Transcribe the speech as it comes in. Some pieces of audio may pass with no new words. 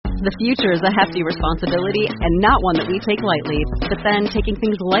The future is a hefty responsibility and not one that we take lightly. But then taking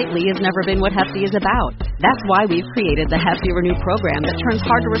things lightly has never been what Hefty is about. That's why we've created the Hefty Renew program that turns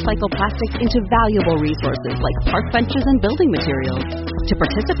hard to recycle plastics into valuable resources like park benches and building materials. To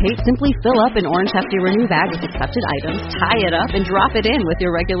participate, simply fill up an orange Hefty Renew bag with accepted items, tie it up, and drop it in with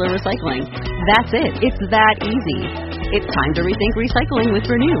your regular recycling. That's it. It's that easy. It's time to rethink recycling with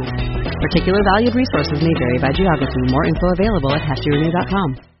Renew. Particular valued resources may vary by geography. More info available at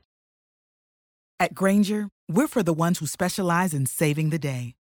heftyrenew.com. At Grainger, we're for the ones who specialize in saving the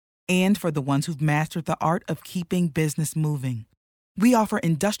day and for the ones who've mastered the art of keeping business moving. We offer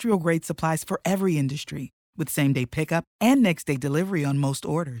industrial-grade supplies for every industry with same-day pickup and next-day delivery on most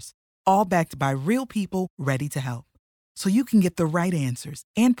orders, all backed by real people ready to help. So you can get the right answers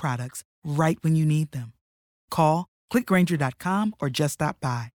and products right when you need them. Call, click Grainger.com, or just stop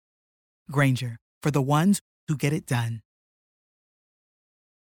by. Grainger, for the ones who get it done.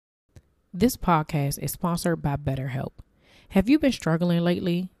 This podcast is sponsored by BetterHelp. Have you been struggling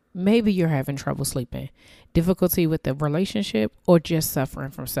lately? Maybe you're having trouble sleeping, difficulty with the relationship, or just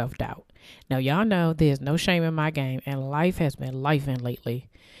suffering from self-doubt. Now, y'all know there's no shame in my game, and life has been lifing lately.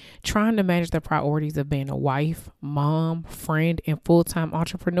 Trying to manage the priorities of being a wife, mom, friend, and full-time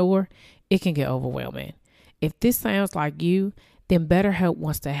entrepreneur, it can get overwhelming. If this sounds like you, then BetterHelp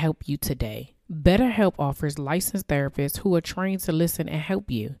wants to help you today. BetterHelp offers licensed therapists who are trained to listen and help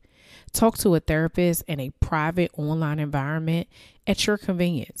you. Talk to a therapist in a private online environment at your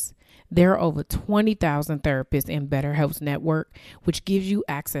convenience. There are over 20,000 therapists in BetterHelp's network, which gives you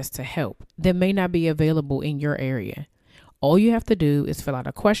access to help that may not be available in your area. All you have to do is fill out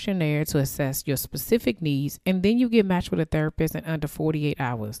a questionnaire to assess your specific needs, and then you get matched with a therapist in under 48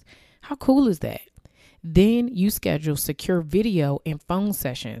 hours. How cool is that? Then you schedule secure video and phone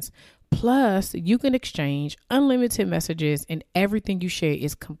sessions. Plus, you can exchange unlimited messages, and everything you share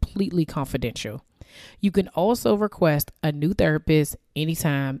is completely confidential. You can also request a new therapist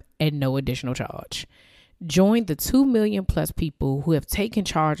anytime at no additional charge. Join the 2 million plus people who have taken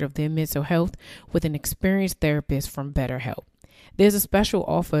charge of their mental health with an experienced therapist from BetterHelp. There's a special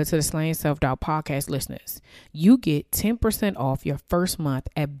offer to the Slaying Self-Doubt podcast listeners. You get 10% off your first month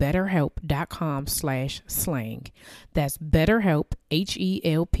at betterhelp.com/slang. That's BetterHelp,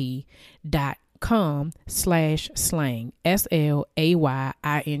 HELP.com/slang,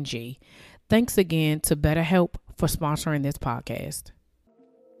 SLAYING. Thanks again to BetterHelp for sponsoring this podcast.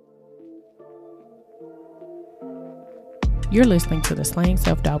 You're listening to the Slaying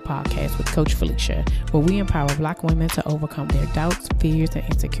Self-Doubt podcast with Coach Felicia, where we empower Black women to overcome their doubts, fears, and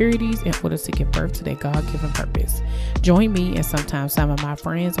insecurities in order to give birth to their God-given purpose. Join me and sometimes some of my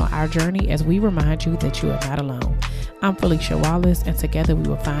friends on our journey as we remind you that you are not alone. I'm Felicia Wallace, and together we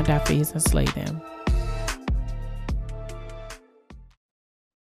will find our fears and slay them.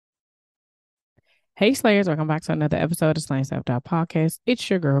 Hey Slayers, welcome back to another episode of Slaying Self-Doubt podcast. It's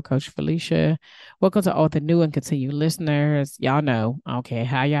your girl, Coach Felicia. Welcome to all the new and continued listeners. Y'all know, okay,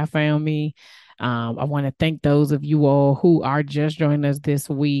 how y'all found me. I want to thank those of you all who are just joining us this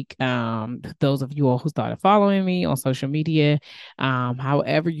week. Those of you all who started following me on social media.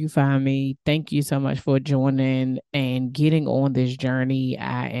 However you find me, thank you so much for joining and getting on this journey.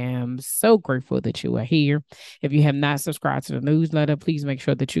 I am so grateful that you are here. If you have not subscribed to the newsletter, please make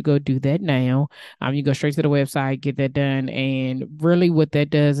sure that you go do that now. You go straight to the website, get that done. And really what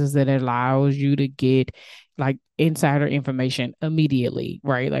that does is that it allows you to get like insider information immediately,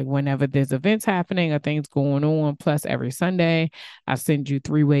 right? Like whenever there's events happening or things going on. Plus every Sunday, I send you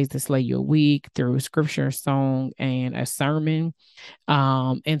 3 ways to slay your week through scripture, song, and a sermon.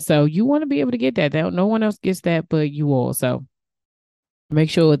 And so you want to be able to get that. No one else gets that but you all. So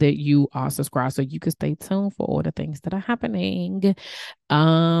make sure that you are subscribed so you can stay tuned for all the things that are happening.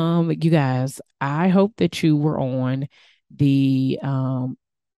 You guys, I hope that you were on the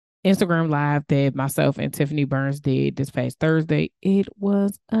Instagram live that myself and Tiffany Burns did this past Thursday. It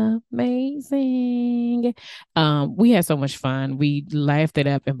was amazing. We had so much fun. We laughed it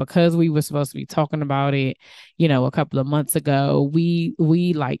up, and because we were supposed to be talking about it, a couple of months ago, we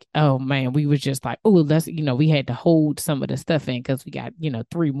like, oh man, we was just like, oh, let's, we had to hold some of the stuff in because we got,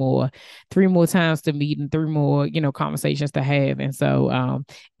 3 more times to meet and 3 more, conversations to have. And so,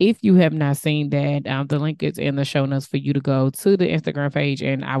 if you have not seen that, the link is in the show notes for you to go to the Instagram page,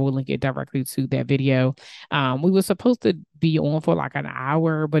 and I will link it directly to that video. We were supposed to be on for like an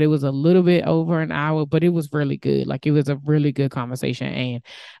hour, but it was a little bit over an hour, but it was really good. Like it was a really good conversation. And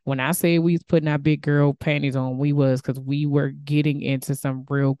when I say we was putting our big girl panties on, we was, because we were getting into some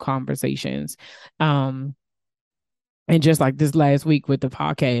real conversations. And And just like this last week with the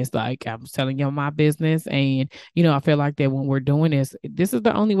podcast, like I was telling y'all my business. And, I feel like that when we're doing this is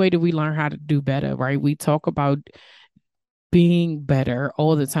the only way that we learn how to do better, right? We talk about being better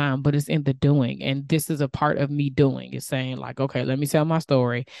all the time, but it's in the doing. And this is a part of me doing. It's saying like, okay, let me tell my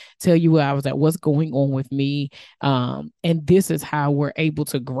story, tell you where I was at, what's going on with me. And this is how we're able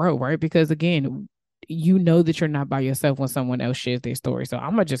to grow, right? Because again, that you're not by yourself when someone else shares their story. So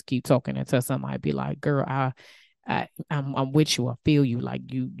I'm gonna just keep talking until somebody be like, girl, I'm with you. I feel you. Like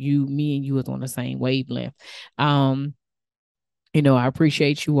me and you is on the same wavelength. I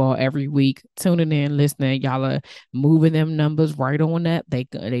appreciate you all every week tuning in, listening. Y'all are moving them numbers right on up.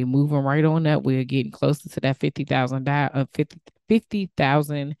 They moving right on up. We're getting closer to that 50,000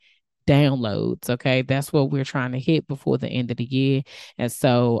 downloads. Okay. That's what we're trying to hit before the end of the year. And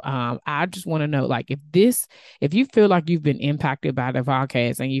so I just want to know, like, if you feel like you've been impacted by the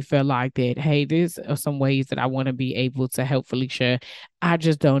podcast and you feel like that, hey, these are some ways that I want to be able to help Felicia, I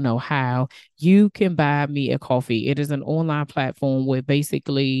just don't know how, you can buy me a coffee. It is an online platform where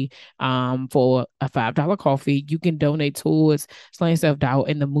basically for a $5 coffee, you can donate towards Slaying Self-Doubt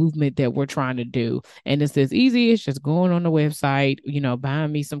and the movement that we're trying to do. And it's as easy as just going on the website,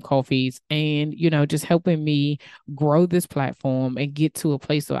 buying me some coffees and, just helping me grow this platform and get to a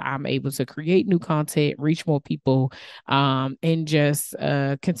place where I'm able to create new content, reach more people, and just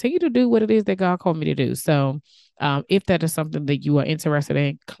continue to do what it is that God called me to do. So if that is something that you are interested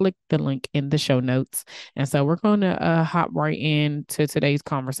in, click the link in the show notes. And so we're going to hop right into today's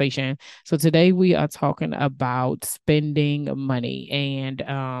conversation. So today we are talking about spending money. And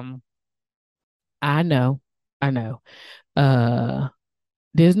I know,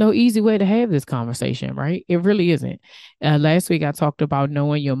 there's no easy way to have this conversation, right? It really isn't. Last week I talked about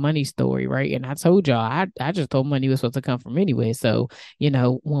knowing your money story, right? And I told y'all, I just told money was supposed to come from anywhere. So,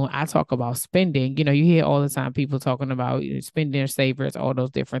 when I talk about spending, you hear all the time people talking about spending savers, all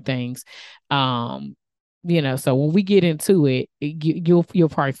those different things. So when we get into it, you'll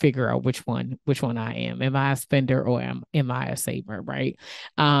probably figure out which one I am. Am I a spender or am I a saver, right?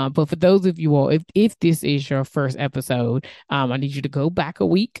 But for those of you all, if this is your first episode, I need you to go back a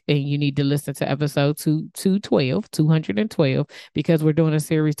week and you need to listen to episode 212, because we're doing a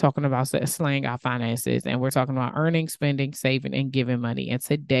series talking about slaying our finances, and we're talking about earning, spending, saving, and giving money. And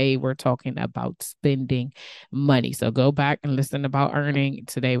today we're talking about spending money. So go back and listen about earning.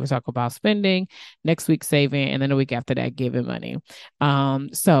 Today we're talking about spending. Next week, saving, and then the week after that, giving money.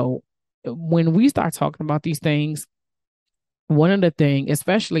 So when we start talking about these things, one of the things,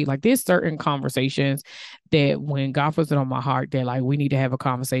 especially like there's certain conversations that when God puts it on my heart, that like we need to have a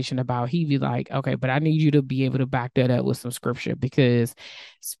conversation about, he be like, okay, but I need you to be able to back that up with some scripture, because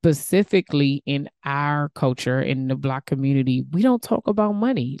specifically in our culture, in the Black community, we don't talk about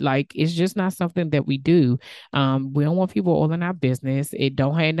money. Like it's just not something that we do. We don't want people all in our business. It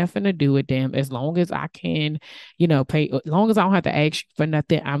don't have nothing to do with them. As long as I can, pay, as long as I don't have to ask you for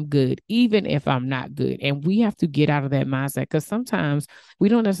nothing, I'm good, even if I'm not good. And we have to get out of that mindset, because sometimes we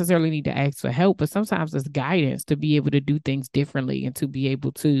don't necessarily need to ask for help, but sometimes it's guidance to be able to do things differently and to be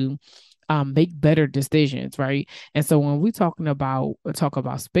able to make better decisions, right? And so when we talk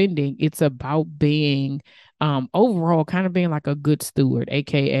about spending, it's about being overall kind of being like a good steward,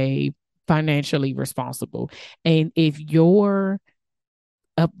 aka financially responsible. And if your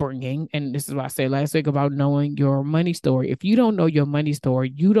upbringing, and this is what I said last week about knowing your money story, if you don't know your money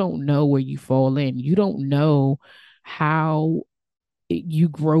story, you don't know where you fall in. You don't know how you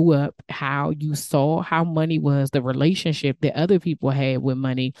grow up, how you saw how money was, the relationship that other people had with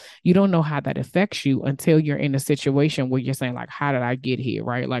money. You don't know how that affects you until you're in a situation where you're saying like, how did I get here?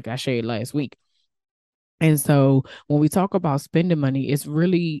 Right? Like I shared last week. And so when we talk about spending money, it's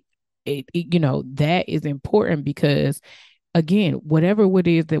really, that is important, because again, whatever it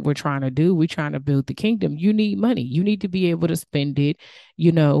is that we're trying to do, we're trying to build the kingdom. You need money. You need to be able to spend it,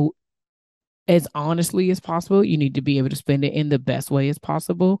 as honestly as possible. You need to be able to spend it in the best way as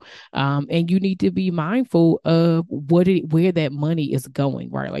possible. And you need to be mindful of where that money is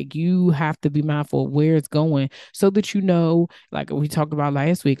going, right? Like you have to be mindful of where it's going, so that like we talked about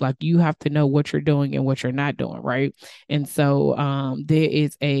last week, like you have to know what you're doing and what you're not doing, right? And so there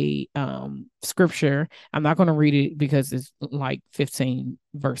is a scripture. I'm not going to read it because it's like 15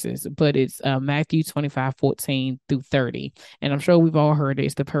 verses, but it's Matthew 25:14-30. And I'm sure we've all heard it.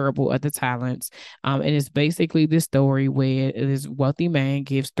 It's the parable of the talents. And it's basically this story where this wealthy man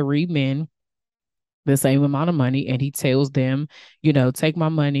gives 3 men the same amount of money, and he tells them, take my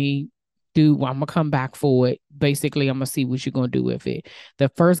money, I'm gonna come back for it. Basically, I'm gonna see what you're gonna do with it. The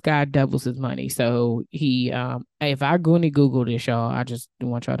first guy doubles his money. So he if I go and Google this, y'all, I just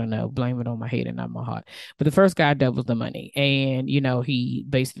want y'all to know, blame it on my head and not my heart. But the first guy doubles the money. And he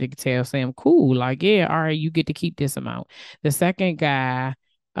basically tells Sam, cool, like, yeah, all right, you get to keep this amount. The second guy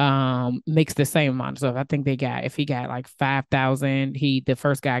makes the same amount. So I think if he got like 5,000, the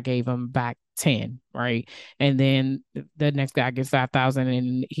first guy gave him back 10, right? And then the next guy gets 5,000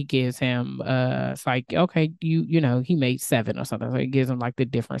 and he gives him it's like, okay, he made 7 or something. So he gives him like the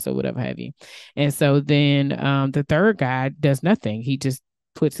difference or whatever have you. And so then the third guy does nothing. He just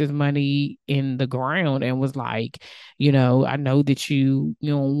puts his money in the ground and was like, I know that you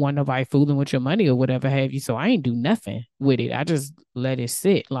don't want nobody fooling with your money or whatever have you. So I ain't do nothing with it. I just let it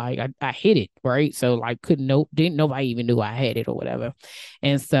sit. Like I hit it, right? So like didn't nobody even knew I had it or whatever.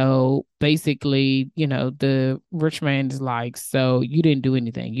 And so basically, the rich man is like, so you didn't do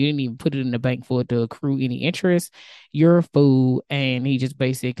anything. You didn't even put it in the bank for it to accrue any interest. You're a fool. And he just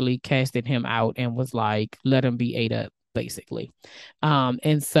basically casted him out and was like, let him be ate up, basically.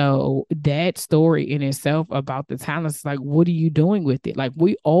 And so that story in itself about the talents, like, what are you doing with it? Like,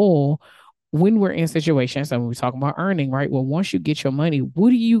 we all, when we're in situations and we're talking about earning, right? Well, once you get your money, what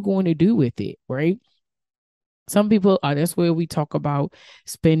are you going to do with it, right? Some people, that's where we talk about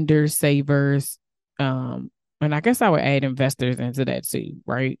spenders, savers, and I guess I would add investors into that too,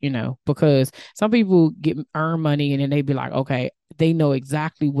 right? Because some people earn money and then they be like, okay, they know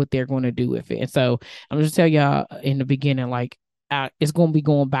exactly what they're going to do with it. And so I'm just tell y'all in the beginning, like, it's going to be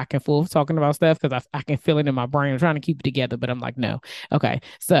going back and forth talking about stuff because I can feel it in my brain. I'm trying to keep it together, but I'm like, no. Okay.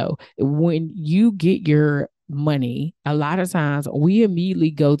 So when you get your money, a lot of times we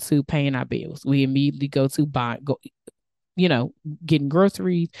immediately go to paying our bills. We immediately go to getting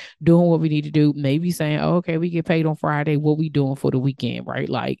groceries, doing what we need to do, maybe saying, oh, okay, we get paid on Friday. What we doing for the weekend, right?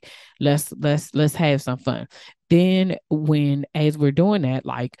 Like, let's have some fun. Then as we're doing that,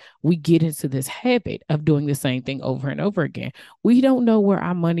 like, we get into this habit of doing the same thing over and over again. We don't know where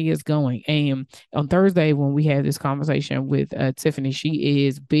our money is going. And on Thursday, when we had this conversation with Tiffany, she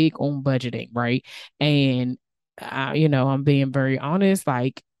is big on budgeting, right? And I'm being very honest,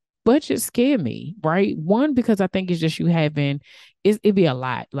 like, budget scare me, right? One, because I think it's just it'd be a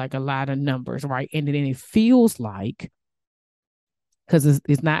lot of numbers, right? And then it feels like, because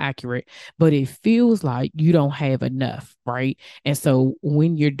it's not accurate, but it feels like you don't have enough, right? And so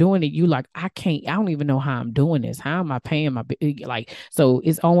when you're doing it, you like, I don't even know how I'm doing this. How am I paying my, like, so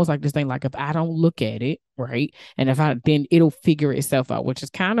it's almost like this thing, like, if I don't look at it, right? And then it'll figure itself out, which is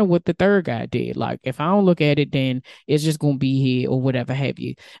kind of what the third guy did. Like, if I don't look at it, then it's just going to be here or whatever have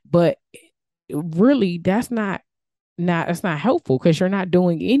you. But really, it's not helpful because you're not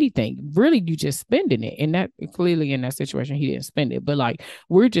doing anything. Really, you just spending it. And that clearly in that situation, he didn't spend it, but like,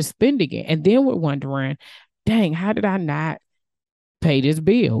 we're just spending it. And then we're wondering, dang, how did I not pay this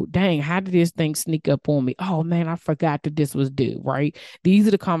bill? Dang, how did this thing sneak up on me? Oh man, I forgot that this was due, right? These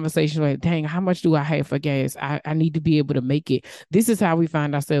are the conversations like, dang, how much do I have for gas? I need to be able to make it. This is how we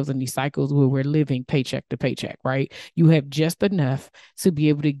find ourselves in these cycles where we're living paycheck to paycheck, right? You have just enough to be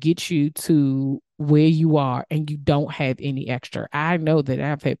able to get you to where you are and you don't have any extra. I know that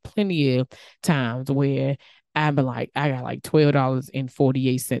I've had plenty of times where I've been like, I got like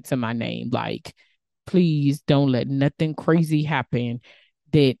 $12.48 in my name. Like, please don't let nothing crazy happen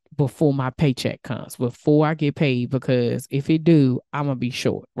that before my paycheck comes, before I get paid, because if it do, I'm going to be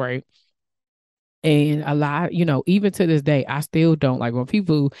short, right? And a lot, even to this day, I still don't like when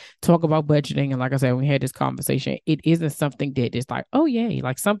people talk about budgeting. And like I said, we had this conversation, it isn't something that is like, oh, yeah.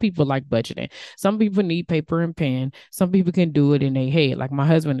 Like, some people like budgeting. Some people need paper and pen. Some people can do it in their head. Like, my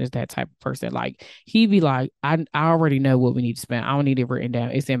husband is that type of person. Like, he be like, I already know what we need to spend. I don't need it written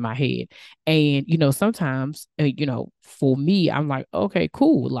down. It's in my head. And, sometimes, for me, I'm like, okay,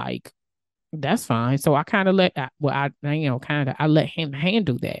 cool. Like, that's fine. So I kind of I let him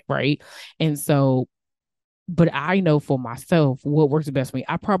handle that, right? And so, but I know for myself what works best for me.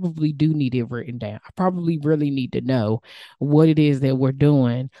 I probably do need it written down. I probably really need to know what it is that we're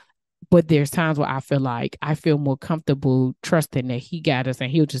doing. But there's times where I feel more comfortable trusting that he got us and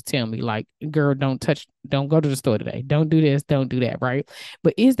he'll just tell me, like, girl, don't go to the store today. Don't do this, don't do that, right?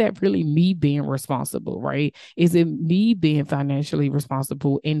 But is that really me being responsible, right? Is it me being financially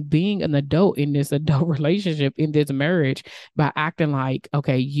responsible and being an adult in this adult relationship, in this marriage, by acting like,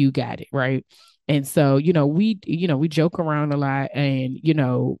 okay, you got it, right? And so, we joke around a lot and,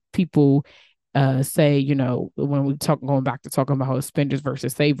 people say, when we going back to talking about spenders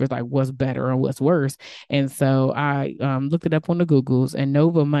versus savers, like what's better and what's worse. And so I looked it up on the Googles, and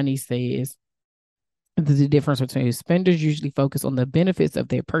Nova Money says The difference between spenders usually focus on the benefits of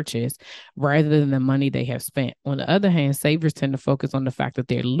their purchase rather than the money they have spent. On the other hand, savers tend to focus on the fact that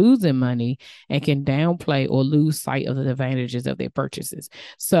they're losing money and can downplay or lose sight of the advantages of their purchases.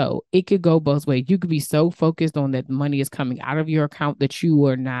 So it could go both ways. You could be so focused on that money is coming out of your account that you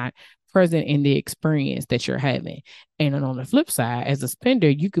are not present in the experience that you're having. And then on the flip side, as a spender,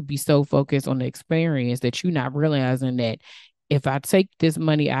 you could be so focused on the experience that you're not realizing that if I take this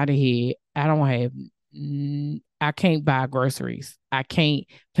money out of here, I can't buy groceries. I can't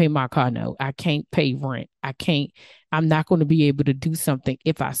pay my car note. I can't pay rent. I'm not going to be able to do something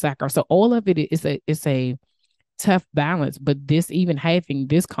if I sacrifice. So all of it is a tough balance. But even having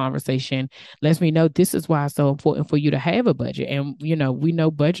this conversation lets me know this is why it's so important for you to have a budget. And, we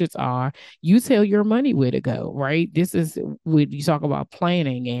know budgets are, you tell your money where to go, right? This is when you talk about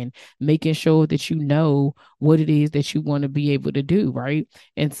planning and making sure that you know what it is that you want to be able to do, right?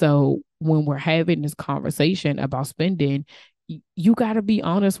 And so when we're having this conversation about spending, you got to be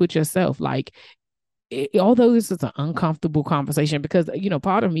honest with yourself. Like, although this is an uncomfortable conversation because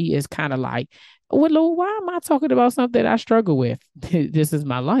part of me is kind of like, well, Lord, why am I talking about something I struggle with? This is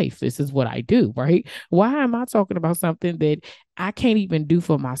my life. This is what I do, right? Why am I talking about something that I can't even do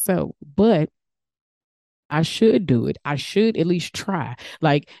for myself? But I should do it. I should at least try.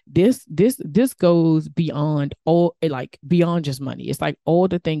 Like this goes beyond beyond just money. It's like all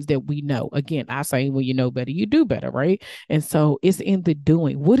the things that we know. Again, I say when you know better, you do better, right? And so it's in the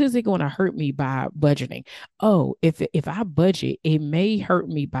doing. What is it going to hurt me by budgeting? Oh, if I budget, it may hurt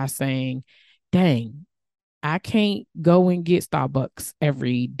me by saying, dang, I can't go and get Starbucks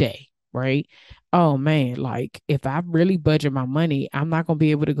every day, right? Oh man, like if I really budget my money, I'm not gonna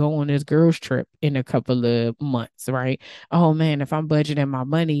be able to go on this girls trip in a couple of months, right? Oh man, if I'm budgeting my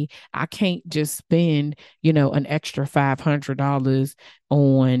money, I can't just spend, an extra $500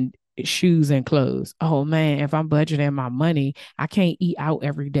 on shoes and clothes. Oh man, if I'm budgeting my money, I can't eat out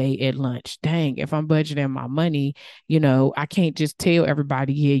every day at lunch. Dang, if I'm budgeting my money, I can't just tell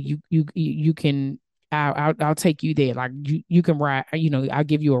everybody, yeah, you can I'll take you there. Like you can ride, I'll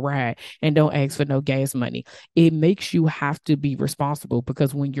give you a ride and don't ask for no gas money. It makes you have to be responsible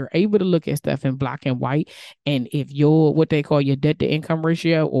because when you're able to look at stuff in black and white, and if you're what they call your debt to income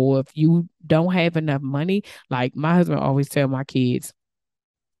ratio, or if you don't have enough money, like my husband always tell my kids,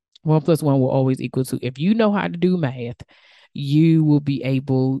 1 + 1 will always equal 2. If you know how to do math, you will be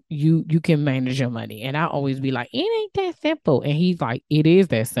able, you can manage your money. And I always be like, it ain't that simple. And he's like, it is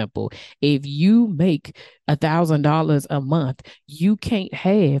that simple. If you make $1,000 a month, you can't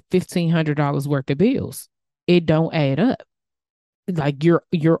have $1,500 worth of bills. It don't add up. Like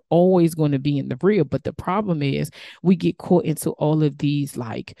you're always going to be in the real. But the problem is we get caught into all of these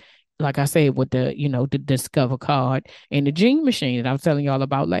like I said, with the Discover card and the Gene machine that I was telling y'all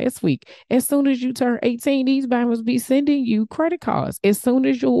about last week. As soon as you turn 18, these banks be sending you credit cards. As soon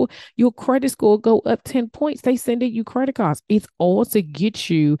as your credit score go up 10 points, they sending you credit cards. It's all to get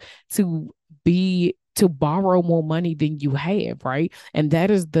you to borrow more money than you have, right? And that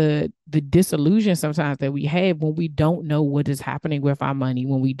is the disillusion sometimes that we have when we don't know what is happening with our money,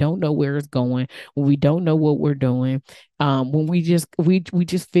 when we don't know where it's going, when we don't know what we're doing, when we just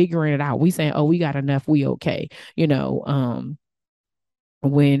figuring it out. We saying, oh, we got enough, we okay. When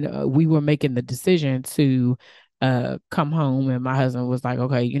we were making the decision to come home, and my husband was like,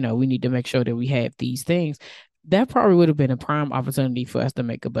 okay, we need to make sure that we have these things. That probably would have been a prime opportunity for us to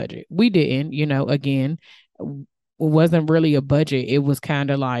make a budget. We didn't, again, it wasn't really a budget. It was kind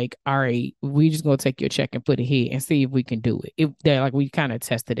of like, all right, we just gonna take your check and put it here and see if we can do it. We kind of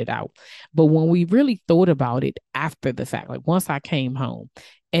tested it out. But when we really thought about it after the fact, like once I came home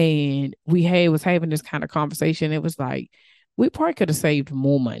and was having this kind of conversation, it was like, we probably could have saved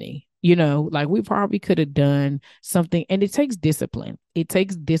more money. Like we probably could have done something. And it takes discipline. It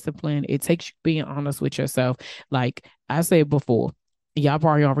takes discipline. It takes you being honest with yourself. Like I said before, y'all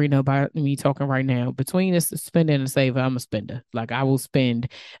probably already know about me talking right now. Between this spending and saving, I'm a spender. Like I will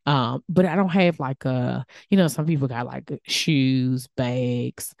spend, but I don't have like some people got like shoes,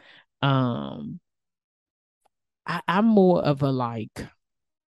 bags. I'm more of a like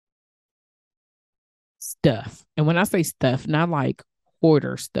stuff. And when I say stuff, not like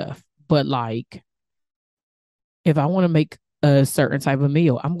hoarder stuff, but like if I want to make a certain type of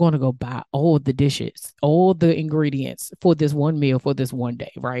meal, I'm going to go buy all the dishes, all the ingredients for this one meal for this one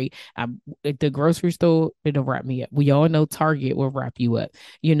day, right? At the grocery store, it'll wrap me up. We all know Target will wrap you up.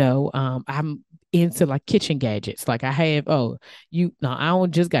 I'm into like kitchen gadgets. Like I have, I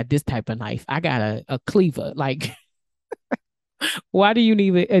don't just got this type of knife. I got a cleaver. Like, why do you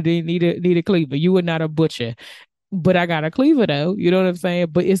need a cleaver? You are not a butcher. but I got a cleaver though. You know what I'm saying?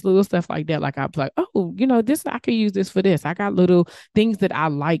 But it's little stuff like that. Like I'm like, oh, this, I could use this for this. I got little things that I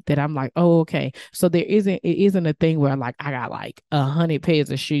like that I'm like, oh, okay. So it isn't a thing where I'm like, I got like 100 pairs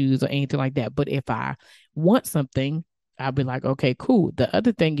of shoes or anything like that. But if I want something, I'll be like, okay, cool. The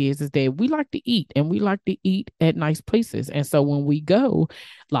other thing is that we like to eat, and we like to eat at nice places. And so when we go,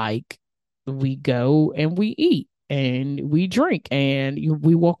 like, we go and we eat and we drink and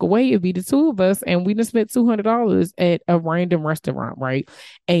we walk away. It'd be the two of us, and we just spent $200 at a random restaurant, right?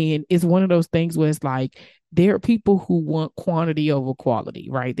 And it's one of those things where it's like there are people who want quantity over quality,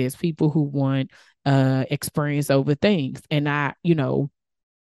 right? There's people who want experience over things, and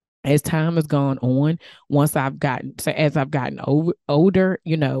as time has gone on, as I've gotten older,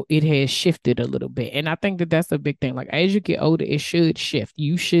 it has shifted a little bit. And I think that that's a big thing. Like, as you get older, it should shift.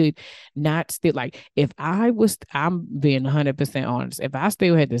 You should not still, like, I'm being 100% honest. If I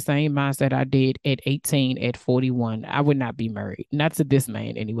still had the same mindset I did at 18, at 41, I would not be married. Not to this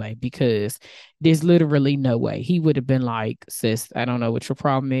man anyway, because there's literally no way. He would have been like, sis, I don't know what your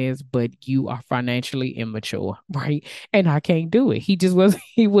problem is, but you are financially immature, right? And I can't do it. He just wasn't,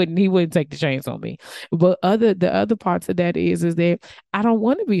 he wouldn't take the chance on me. But the other parts of that is that I don't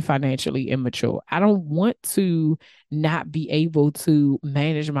want to be financially immature. I don't want to not be able to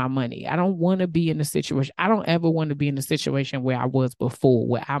manage my money. I don't want to be in a situation. I don't ever want to be in a situation where I was before,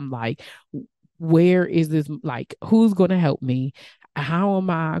 where I'm like, where is this, like, who's going to help me? How am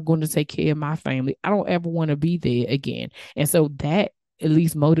I going to take care of my family? I don't ever want to be there again. And so that at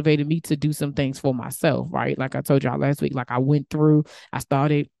least motivated me to do some things for myself, right? Like I told y'all last week, like I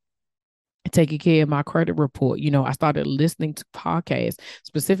started taking care of my credit report. I started listening to podcasts,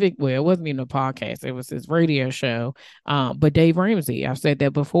 well, it wasn't even a podcast, it was his radio show. But Dave Ramsey, I've said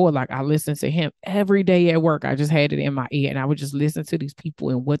that before, like I listened to him every day at work. I just had it in my ear and I would just listen to these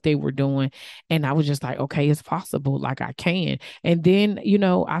people and what they were doing. And I was just like, okay, it's possible. Like I can. And then,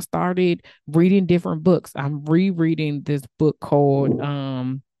 I started reading different books. I'm rereading this book called,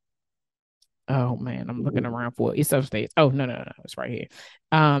 oh man, I'm looking around for it. It's upstairs. Oh, no. It's right here.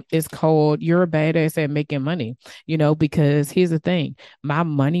 It's called You're a Badass at Making Money, because here's the thing, my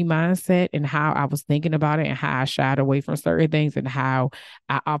money mindset and how I was thinking about it and how I shied away from certain things and how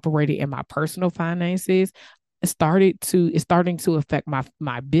I operated in my personal finances it's starting to affect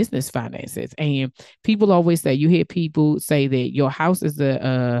my business finances. And people always say, you hear people say that your house is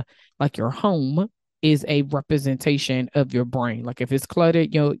like your home is a representation of your brain. Like if it's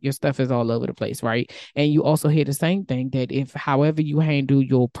cluttered, your stuff is all over the place, right? And you also hear the same thing, that if however you handle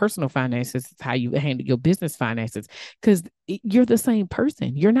your personal finances, it's how you handle your business finances, because you're the same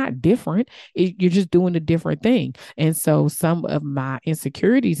person. You're not different. You're just doing a different thing. And so some of my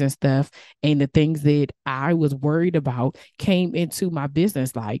insecurities and stuff and the things that I was worried about came into my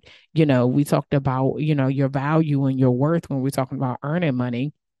business. Like, we talked about, your value and your worth when we're talking about earning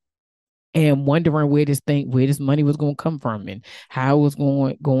money, and wondering where this money was going to come from and how it was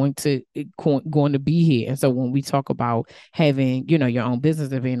going to be here. And so when we talk about having, your own business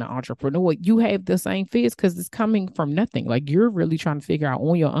and being an entrepreneur, you have the same fears because it's coming from nothing. Like you're really trying to figure out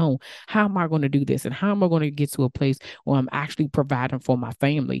on your own, how am I going to do this? And how am I going to get to a place where I'm actually providing for my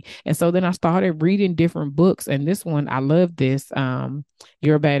family? And so then I started reading different books. And this one, I love this.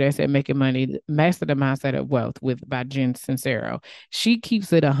 You're a Badass at Making Money, Master the Mindset of Wealth by Jen Sincero. She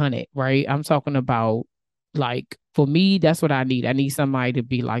keeps it 100, right? I'm talking about, like, for me, that's what I need. I need somebody to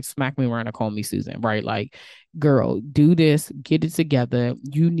be like, smack me around and call me Susan, right? Like, girl, do this, get it together.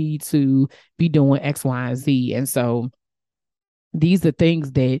 You need to be doing X, Y, and Z. And so these are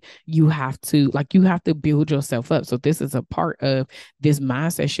things that you have to build yourself up. So this is a part of this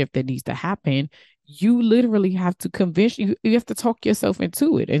mindset shift that needs to happen. You literally have to convince you have to talk yourself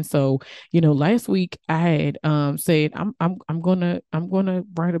into it. And so, last week I had said I'm gonna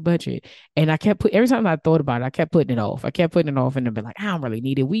write a budget. And I kept every time I thought about it, I kept putting it off. And then be like, I don't really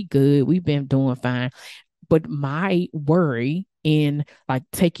need it. We good. We've been doing fine. But my worry in like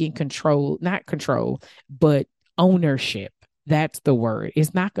taking not control, but ownership. That's the word.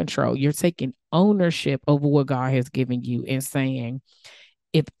 It's not control. You're taking ownership over what God has given you and saying,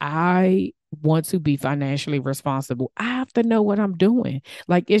 if I want to be financially responsible, I have to know what I'm doing.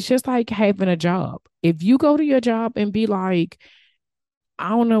 Like, it's just like having a job. If you go to your job and be like, I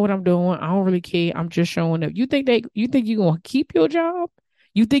don't know what I'm doing, I don't really care, I'm just showing up, you think you're going to keep your job?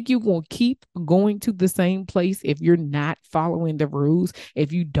 You think you're going to keep going to the same place if you're not following the rules,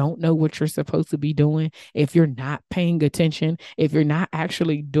 if you don't know what you're supposed to be doing, if you're not paying attention, if you're not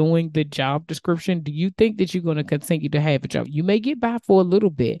actually doing the job description? Do you think that you're going to continue to have a job? You may get by for a little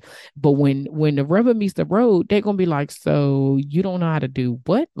bit, but when the rubber meets the road, they're going to be like, so you don't know how to do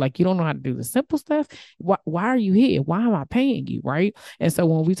what? Like, you don't know how to do the simple stuff? Why are you here? Why am I paying you? Right? And so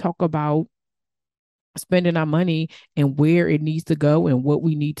when we talk about spending our money and where it needs to go and what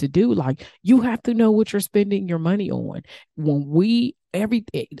we need to do, like, you have to know what you're spending your money on. When we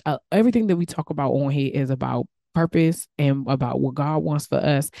everything that we talk about on here is about purpose and about what God wants for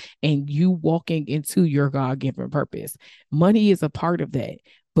us, and you walking into your God-given purpose. Money is a part of that,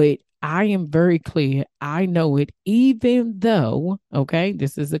 but I am very clear. I know it, even though, okay,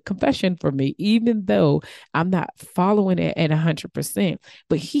 this is a confession for me, even though I'm not following it at 100%,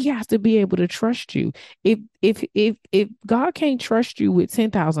 but he has to be able to trust you. If God can't trust you with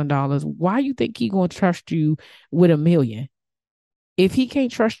 $10,000, why you think he gonna trust you with $1 million? If he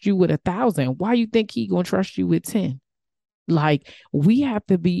can't trust you with 1,000, why you think he gonna trust you with 10? Like, we have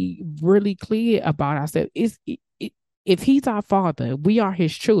to be really clear about ourselves. If he's our father, we are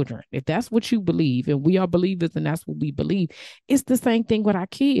his children. If that's what you believe, and we are believers, and that's what we believe, it's the same thing with our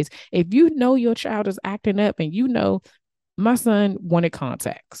kids. If you know your child is acting up, and you know, my son wanted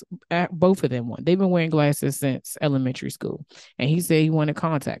contacts. Both of them want. They've been wearing glasses since elementary school. And he said he wanted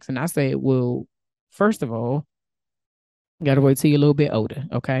contacts. And I said, well, first of all, you got to wait till you're a little bit older,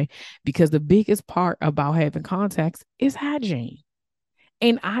 okay? Because the biggest part about having contacts is hygiene.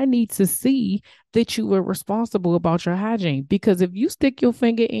 And I need to see that you are responsible about your hygiene. Because if you stick your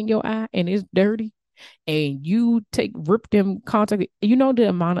finger in your eye and it's dirty, and you rip them contact, you know the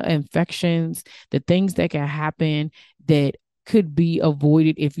amount of infections, the things that can happen that could be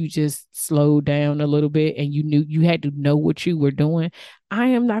avoided if you just slowed down a little bit and you knew you had to know what you were doing. I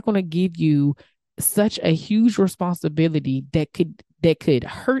am not going to give you such a huge responsibility that could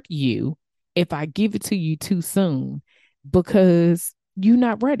hurt you if I give it to you too soon, because you're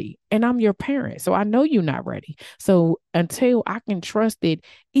not ready. And I'm your parent, so I know you're not ready. So until I can trust it,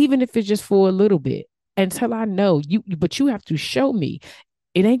 even if it's just for a little bit, until I know you, but you have to show me.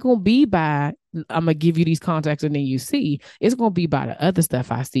 It ain't gonna be by I'm gonna give you these contacts and then you see. It's gonna be by the other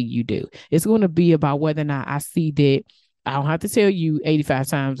stuff I see you do. It's gonna be about whether or not I see that I don't have to tell you 85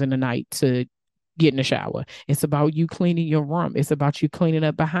 times in the night to get in the shower. It's about you cleaning your room. It's about you cleaning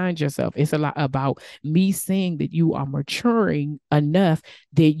up behind yourself. It's a lot about me seeing that you are maturing enough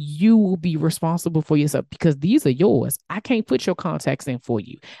that you will be responsible for yourself, because these are yours. I can't put your contacts in for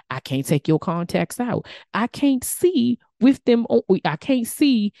you. I can't take your contacts out. I can't see with them. I can't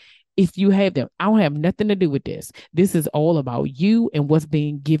see if you have them. I don't have nothing to do with this. This is all about you and what's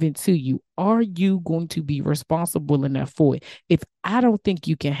being given to you. Are you going to be responsible enough for it? If I don't think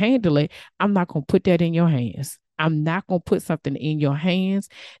you can handle it, I'm not going to put that in your hands. I'm not going to put something in your hands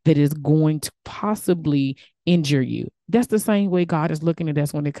that is going to possibly injure you. That's the same way God is looking at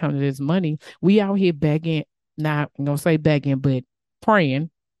us when it comes to this money. We out here begging, not I'm going to say begging, but praying.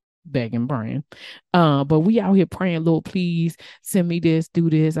 Begging, praying, but we out here praying, Lord, please send me this, do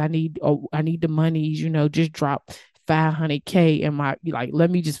this. I need the money, just drop 500K in my, like,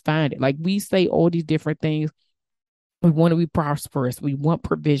 let me just find it. Like, we say all these different things. We want to be prosperous. We want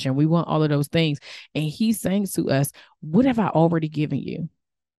provision. We want all of those things. And he's saying to us, what have I already given you?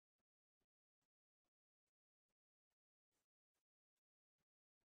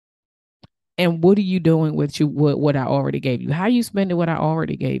 And what are you doing with what I already gave you? How you spending what I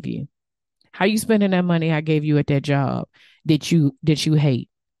already gave you? How you spending that money I gave you at that job that you hate?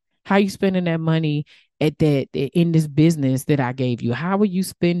 How you spending that money at that in this business that I gave you? How are you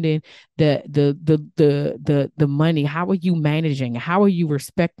spending the money? How are you managing? How are you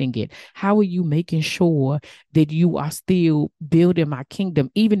respecting it? How are you making sure that you are still building my kingdom,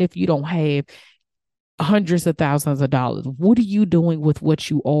 even if you don't have hundreds of thousands of dollars? What are you doing with what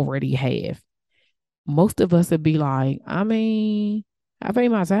you already have? Most of us would be like, I mean, I pay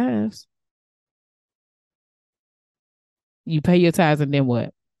my tithes. You pay your tithes and then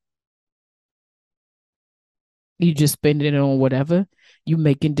what? You just spend it on whatever. You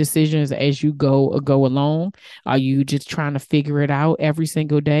making decisions as you go along. Are you just trying to figure it out every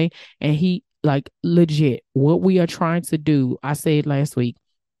single day? And he, like, legit, what we are trying to do, I said last week,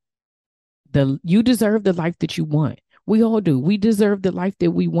 you deserve the life that you want. We all do. We deserve the life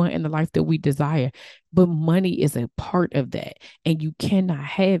that we want and the life that we desire. But money is a part of that. And you cannot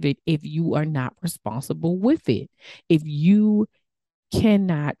have it if you are not responsible with it. If you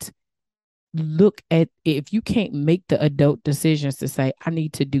cannot look at, if you can't make the adult decisions to say, I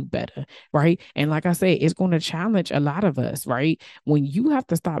need to do better, right? And like I said, it's going to challenge a lot of us, right? When you have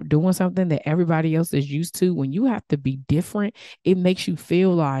to stop doing something that everybody else is used to, when you have to be different, it makes you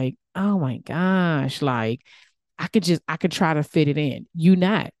feel like, oh my gosh, like I could try to fit it in. You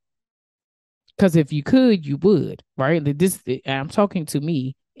not. Because if you could, you would, right? I'm talking to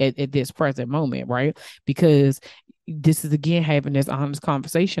me at this present moment, right? Because this is again having this honest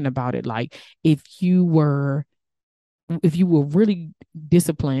conversation about it. Like if you were really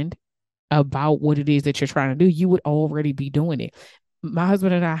disciplined about what it is that you're trying to do, you would already be doing it. My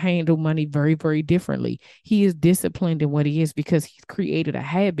husband and I handle money very, very differently. He is disciplined in what he is because he's created a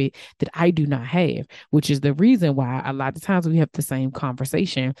habit that I do not have, which is the reason why a lot of times we have the same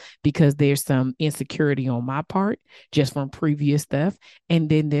conversation, because there's some insecurity on my part just from previous stuff. And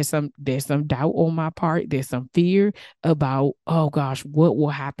then there's some doubt on my part. There's some fear about, oh gosh, what will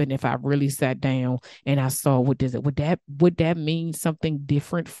happen if I really sat down and I saw what does it, would that mean something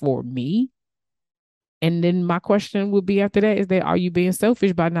different for me? And then my question would be after that is that, are you being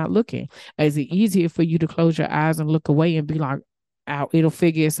selfish by not looking? Is it easier for you to close your eyes and look away and be like, out, it'll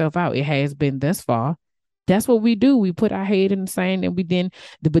figure itself out. It has been thus far. That's what we do. We put our head in the sand and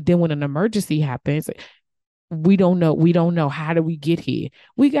but then when an emergency happens, we don't know. We don't know, how do we get here?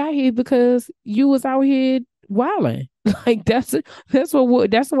 We got here because you was out here wilding. Like that's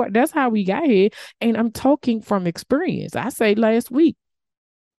how we got here. And I'm talking from experience. I say last week,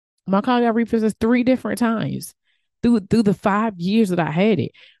 my car got repossessed 3 different times through the 5 years that I had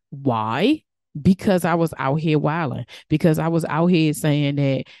it. Why? Because I was out here wilding. Because I was out here saying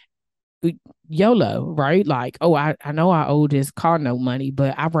that YOLO, right? Like, oh, I know I owe this car note money,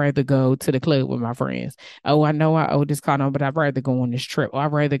 but I'd rather go to the club with my friends. Oh, I know I owe this car note, but I'd rather go on this trip. Or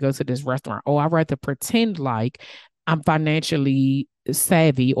I'd rather go to this restaurant. Or I'd rather pretend like I'm financially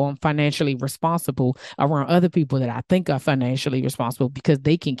savvy or I'm financially responsible around other people that I think are financially responsible, because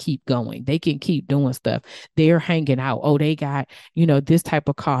they can keep going. They can keep doing stuff. They're hanging out. Oh, they got, this type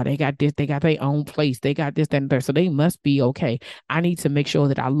of car. They got this. They got their own place. They got this, that, and there. So they must be okay. I need to make sure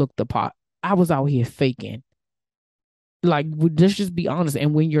that I look the part. I was out here faking. Like, let's just be honest.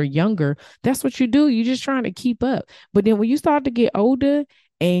 And when you're younger, that's what you do. You're just trying to keep up. But then when you start to get older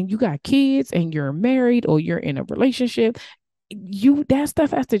and you got kids and you're married or you're in a relationship, that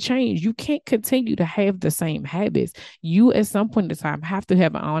stuff has to change. You can't continue to have the same habits. You at some point in time have to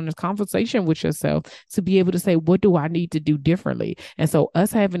have an honest conversation with yourself to be able to say, what do I need to do differently? And so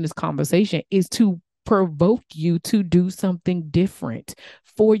us having this conversation is to provoke you to do something different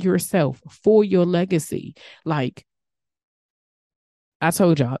for yourself, for your legacy. Like I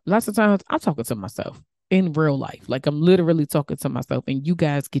told y'all, lots of times I'm talking to myself in real life. Like I'm literally talking to myself, and you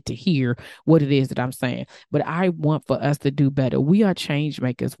guys get to hear what it is that I'm saying. But I want for us to do better. We are change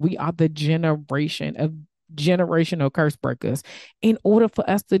makers. We are the generation of generational curse breakers. In order for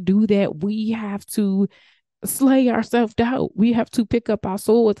us to do that, we have to slay our self-doubt. We have to pick up our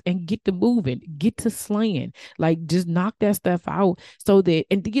swords and get to moving, get to slaying, like just knock that stuff out. So that,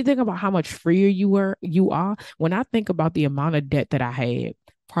 and you think about how much freer you are. When I think about the amount of debt that I had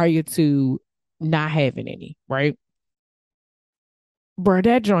prior to not having any, right? Bro,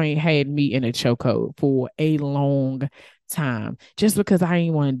 that joint had me in a chokehold for a long time just because I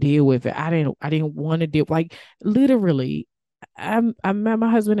didn't want to deal with it. I didn't want to deal, like literally. I met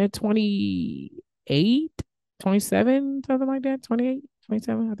my husband at 28, 27, something like that. 28,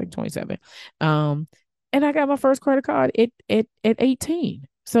 27, I think 27. And I got my first credit card at 18.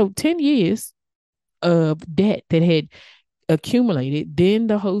 So 10 years of debt that had accumulated. Then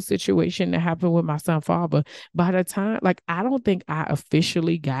the whole situation that happened with my son father. By the time, like, I don't think I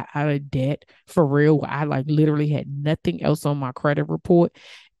officially got out of debt for real. I like literally had nothing else on my credit report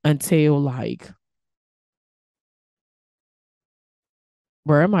until like,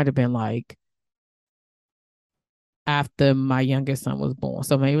 bro, it might have been like after my youngest son was born.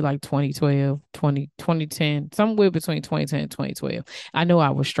 So maybe like 2012, 2010, somewhere between 2010 and 2012. I know I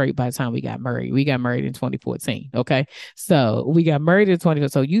was straight by the time we got married. We got married in 2014. Okay. So we got married in 20.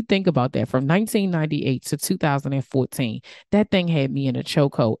 So you think about that from 1998 to 2014, that thing had me in a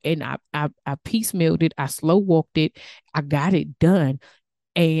chokehold, and I piecemealed it. I slow walked it. I got it done.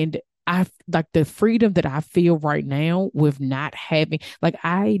 And I like the freedom that I feel right now with not having, like,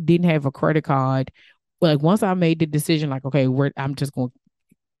 I didn't have a credit card. Like once I made the decision, like, okay, I'm just going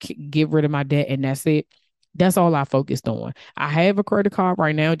to get rid of my debt and that's it. That's all I focused on. I have a credit card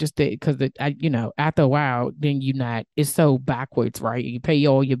right now just because, after a while, then it's so backwards, right? You pay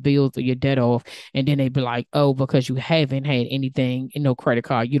all your bills or your debt off, and then they be like, oh, because you haven't had anything in no credit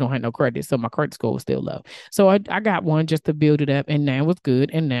card, you don't have no credit. So my credit score is still low. So I got one just to build it up, and now it's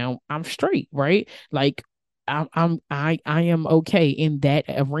good. And now I'm straight, right? Like, I am okay in that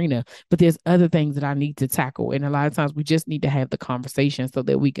arena, but there's other things that I need to tackle. And a lot of times we just need to have the conversation so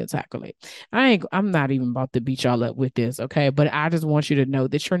that we can tackle it. I'm not even about to beat y'all up with this. Okay. But I just want you to know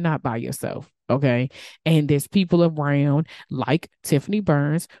that you're not by yourself. Okay. And there's people around like Tiffany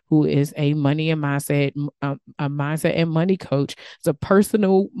Burns, who is a money and mindset, a mindset and money coach. It's a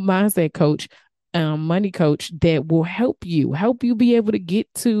personal mindset coach, money coach that will help you be able to get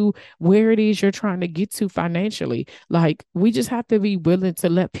to where it is you're trying to get to financially. Like, we just have to be willing to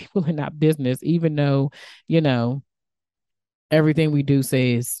let people in our business, even though, everything we do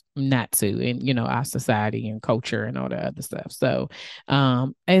says not to in our society and culture and all that other stuff. So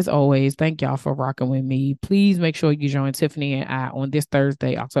as always, thank y'all for rocking with me. Please make sure you join Tiffany and I on this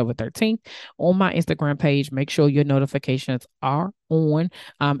Thursday, October 13th, on my Instagram page. Make sure your notifications are on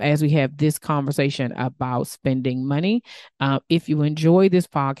as we have this conversation about spending money. If you enjoy this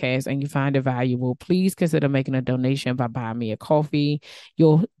podcast and you find it valuable, please consider making a donation by buying me a coffee.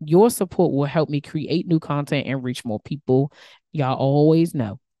 Your support will help me create new content and reach more people. Y'all always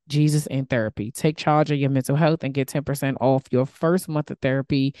know Jesus in therapy. Take charge of your mental health and get 10% off your first month of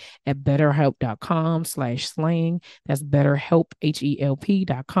therapy at betterhelp.com/slang. That's betterhelp,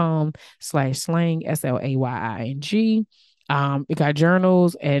 HELP.com/slang, SLAYING. We got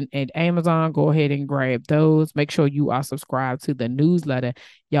journals and Amazon. Go ahead and grab those. Make sure you are subscribed to the newsletter.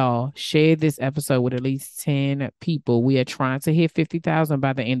 Y'all, share this episode with at least 10 people. We are trying to hit 50,000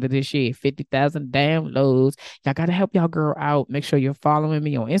 by the end of this year. 50,000 downloads. Y'all got to help y'all girl out. Make sure you're following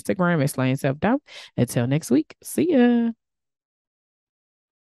me on Instagram at Slaying Self-Doubt. Until next week, see ya.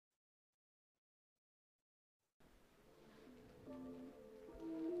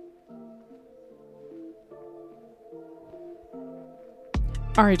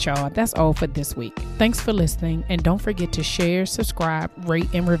 All right, y'all, that's all for this week. Thanks for listening, and don't forget to share, subscribe, rate,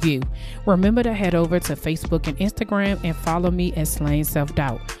 and review. Remember to head over to Facebook and Instagram and follow me at Slaying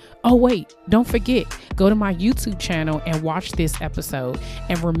Self-Doubt. Oh, wait, don't forget, go to my YouTube channel and watch this episode,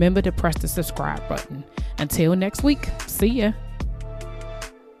 and remember to press the subscribe button. Until next week, see ya.